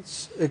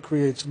balance, it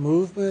creates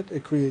movement,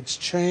 it creates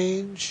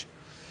change,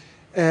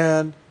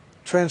 and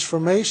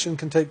transformation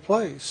can take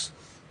place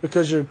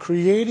because you're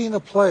creating a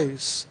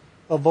place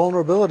of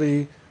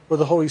vulnerability where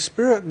the Holy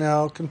Spirit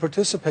now can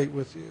participate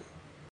with you.